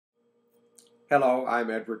Hello, I'm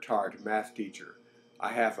Edward Tarte, math teacher.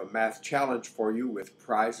 I have a math challenge for you with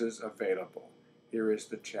prizes available. Here is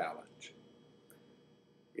the challenge.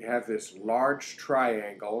 You have this large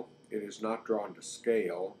triangle. It is not drawn to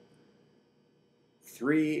scale.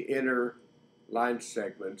 3 inner line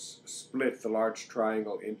segments split the large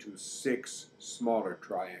triangle into 6 smaller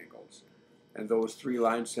triangles. And those 3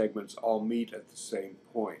 line segments all meet at the same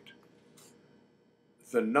point.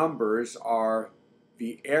 The numbers are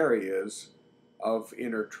the areas of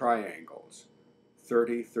inner triangles,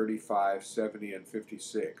 30, 35, 70, and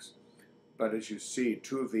 56. But as you see,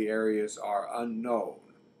 2 of the areas are unknown.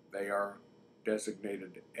 They are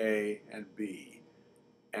designated A and B.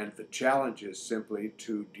 And the challenge is simply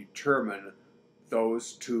to determine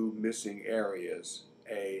those 2 missing areas,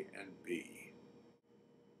 A and B.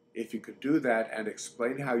 If you could do that and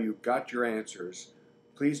explain how you got your answers,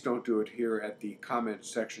 please don't do it here at the comment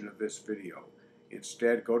section of this video.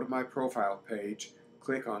 Instead, go to my profile page,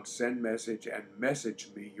 click on Send Message, and message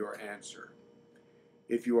me your answer.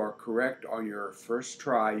 If you are correct on your first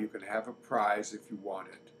try, you can have a prize if you want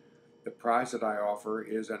it. The prize that I offer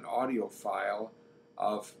is an audio file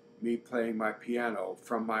of me playing my piano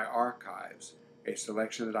from my archives, a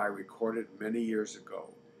selection that I recorded many years ago.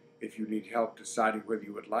 If you need help deciding whether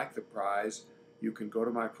you would like the prize, you can go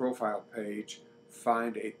to my profile page,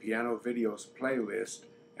 find a piano videos playlist,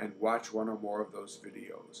 and watch one or more of those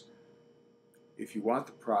videos. If you want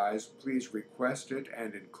the prize, please request it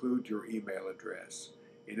and include your email address.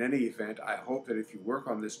 In any event, I hope that if you work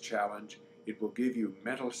on this challenge, it will give you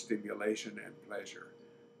mental stimulation and pleasure.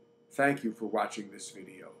 Thank you for watching this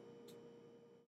video.